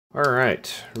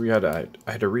Alright, I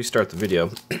had to restart the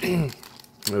video. It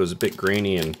was a bit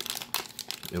grainy and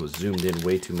it was zoomed in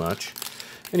way too much.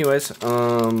 Anyways,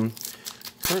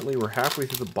 currently we're halfway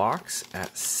through the box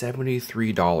at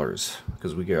 $73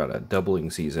 because we got a doubling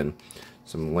season,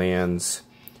 some lands,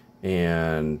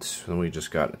 and then we just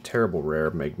got a terrible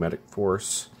rare magnetic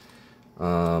force.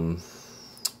 And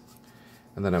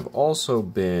then I've also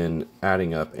been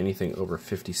adding up anything over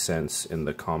 50 cents in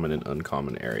the common and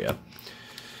uncommon area.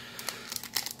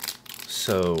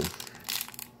 So,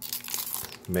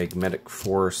 magnetic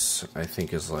force, I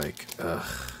think, is like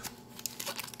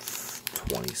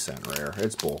 20-cent rare.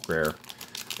 It's bulk rare.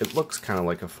 It looks kind of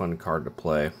like a fun card to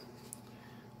play.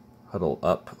 Huddle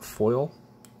up foil.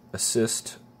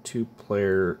 Assist two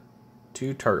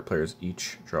target players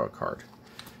each draw a card.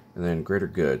 And then greater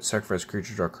good. Sacrifice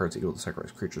creature, draw cards equal to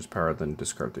sacrifice creature's power, then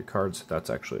discard 3 cards. That's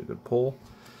actually a good pull.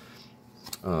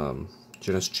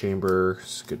 Genus Chamber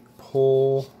is a good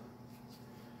pull.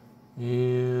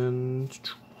 And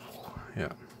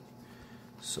yeah,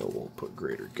 so we'll put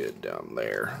greater good down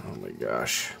there. Oh my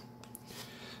gosh,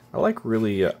 I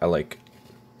like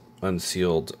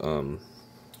unsealed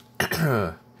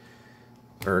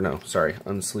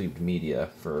unsleeved media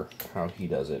for how he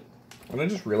does it. And I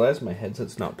just realized my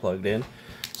headset's not plugged in,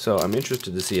 so I'm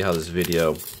interested to see how this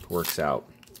video works out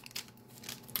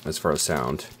as far as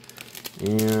sound.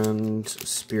 And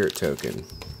spirit token.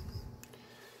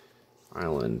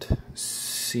 Island,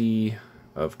 Sea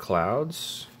of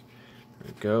Clouds.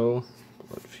 There we go.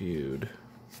 Blood Feud.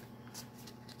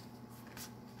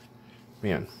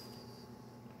 Man.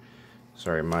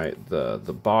 Sorry,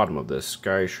 the bottom of this.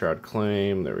 Sky Shroud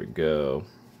Claim. There we go.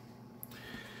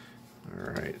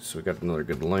 Alright, so we got another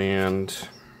good land.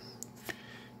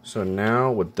 So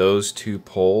now with those 2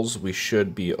 pulls, we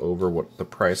should be over what the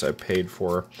price I paid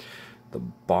for the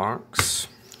box,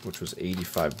 which was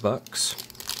 85 bucks.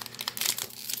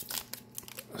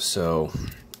 So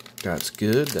that's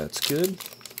good, that's good.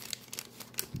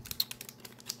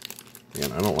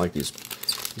 Man, I don't like these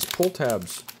pull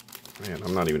tabs. Man,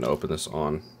 I'm not even gonna open this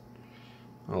on.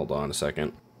 Hold on a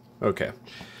second. Okay,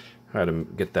 I had to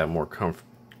get that more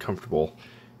comfortable.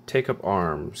 Take up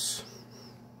arms.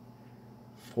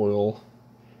 Foil.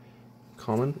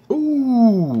 Common.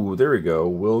 Ooh, there we go.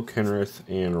 Will Kenrith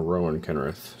and Rowan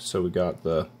Kenrith. So we got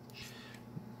the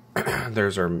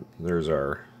there's our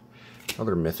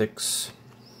other mythics.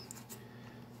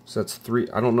 So that's 3.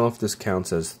 I don't know if this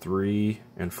counts as 3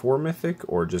 and 4 mythic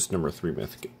or just number 3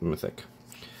 mythic.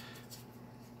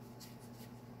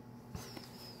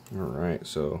 Alright,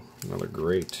 so another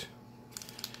great.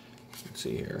 Let's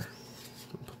see here.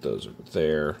 Put those over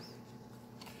there.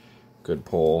 Good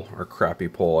pull. Or crappy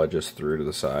pull I just threw to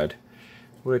the side.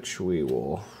 Which we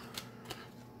will.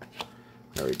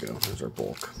 There we go. There's our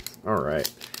bulk.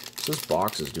 Alright. So this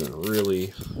box is doing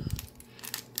really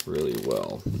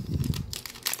well.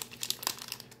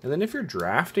 And then if you're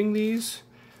drafting these,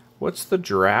 what's the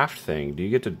draft thing? Do you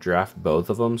get to draft both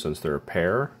of them since they're a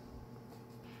pair?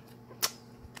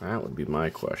 That would be my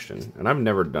question. And I've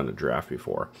never done a draft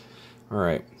before.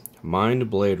 Alright. Mind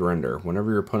Blade Render.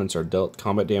 Whenever your opponents are dealt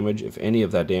combat damage, if any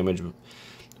of that damage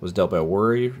was dealt by a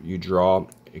warrior, you draw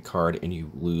a card and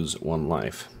you lose 1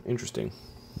 life. Interesting.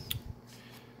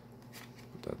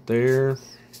 Put that there.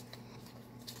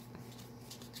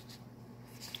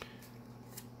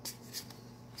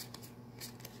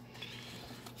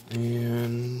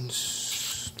 And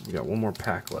we got 1 more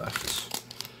pack left.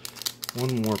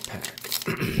 1 more pack.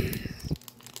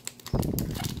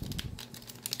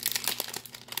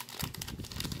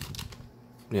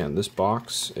 Man, this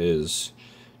box is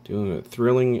doing a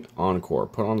thrilling encore.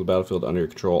 Put on the battlefield under your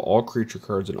control all creature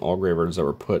cards and all graveyards that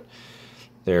were put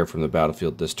there from the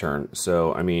battlefield this turn.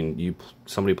 So, I mean,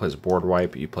 somebody plays a board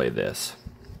wipe, you play this.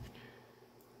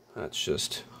 That's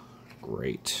just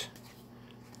great.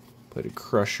 Played a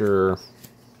Crusher.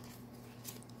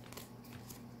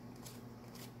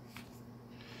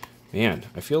 Man,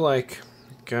 I feel like,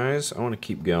 guys, I want to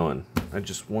keep going. I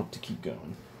just want to keep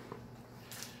going.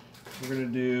 We're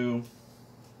gonna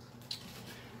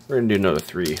do another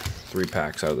three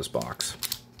packs out of this box.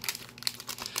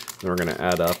 Then we're gonna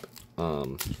add up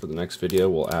for the next video.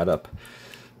 We'll add up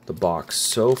the box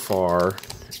so far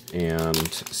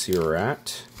and see where we're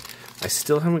at. I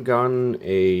still haven't gotten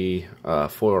a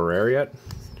foil rare yet.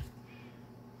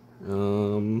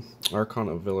 Archon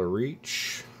of Villa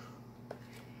Reach.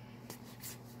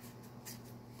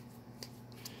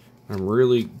 I'm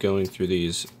really going through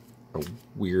these a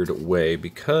weird way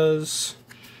because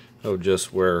of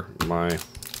just where my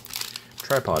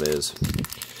tripod is.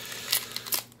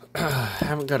 I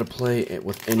haven't got to play it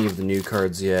with any of the new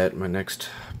cards yet. My next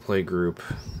play group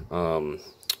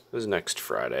is next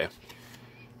Friday.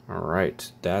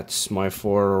 Alright, that's my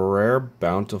foil rare,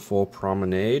 Bountiful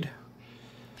Promenade.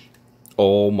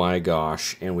 Oh my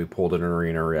gosh, and we pulled an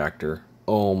arena reactor.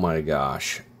 Oh my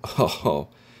gosh. Oh,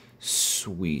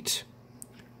 sweet.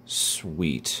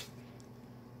 Sweet.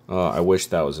 I wish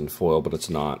that was in foil, but it's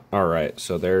not. Alright,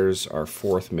 so there's our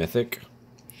 4th mythic.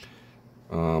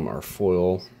 Our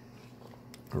foil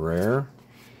rare.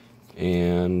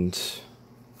 And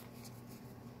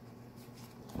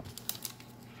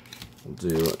we'll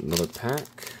do another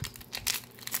pack.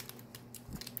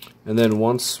 And then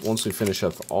once we finish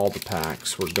up all the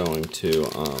packs, we're going to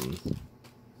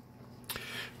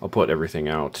I'll put everything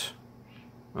out.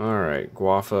 Alright,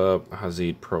 Guafa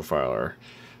Hazid Profiler.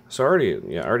 So I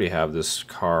already have this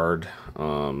card,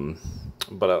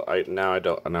 but now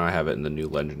I have it in the new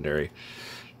legendary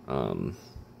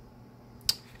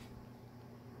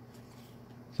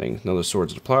thing. Another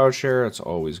Swords of Plowshare. It's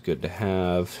always good to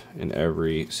have in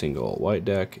every single white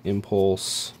deck.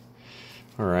 Impulse.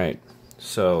 Alright,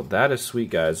 so that is sweet,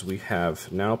 guys. We have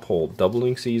now pulled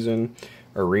Doubling Season,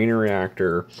 Arena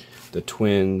Reactor, the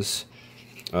Twins,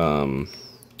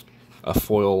 a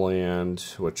foil land,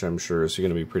 which I'm sure is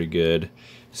going to be pretty good.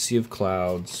 Sea of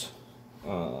Clouds.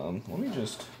 Let me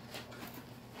just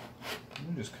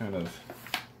kind of,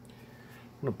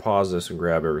 I'm going to pause this and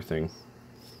grab everything.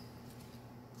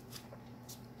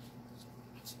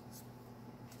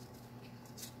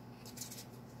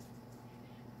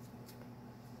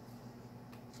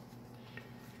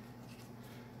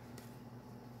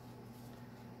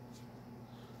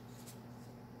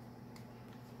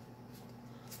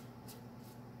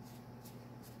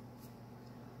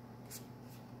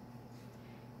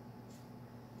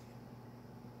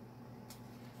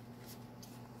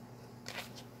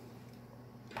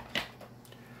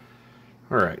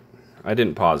 Alright, I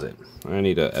didn't pause it. I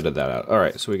need to edit that out.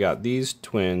 Alright, so we got these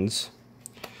twins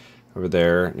over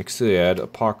there. Nixiad,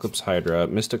 Apocalypse Hydra,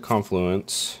 Mystic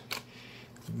Confluence,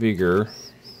 Vigor,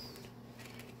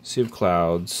 Sea of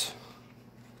Clouds.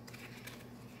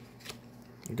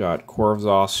 We got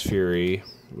Corvzos Fury.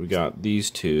 We got these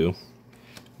two.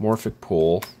 Morphic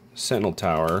Pool, Sentinel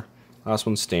Tower, Last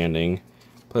One Standing,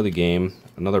 Play the Game,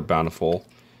 another Bountiful,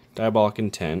 Diabolic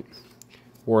Intent,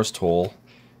 War's Toll,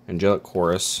 Angelic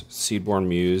Chorus, Seedborn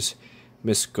Muse,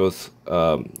 Mycosynth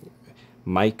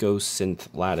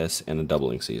Lattice, and a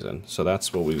Doubling Season. So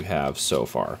that's what we have so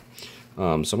far. So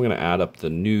I'm going to add up the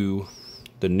new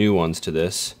ones to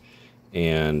this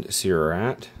and see where we're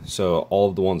at. So all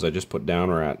of the ones I just put down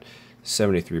are at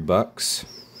 73 bucks.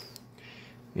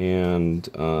 And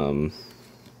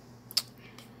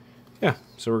yeah,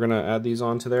 so we're going to add these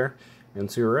onto there and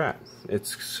see where we're at.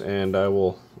 And I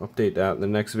will update that in the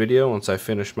next video once I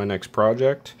finish my next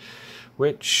project,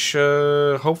 which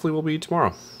hopefully will be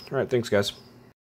tomorrow. Alright, thanks guys.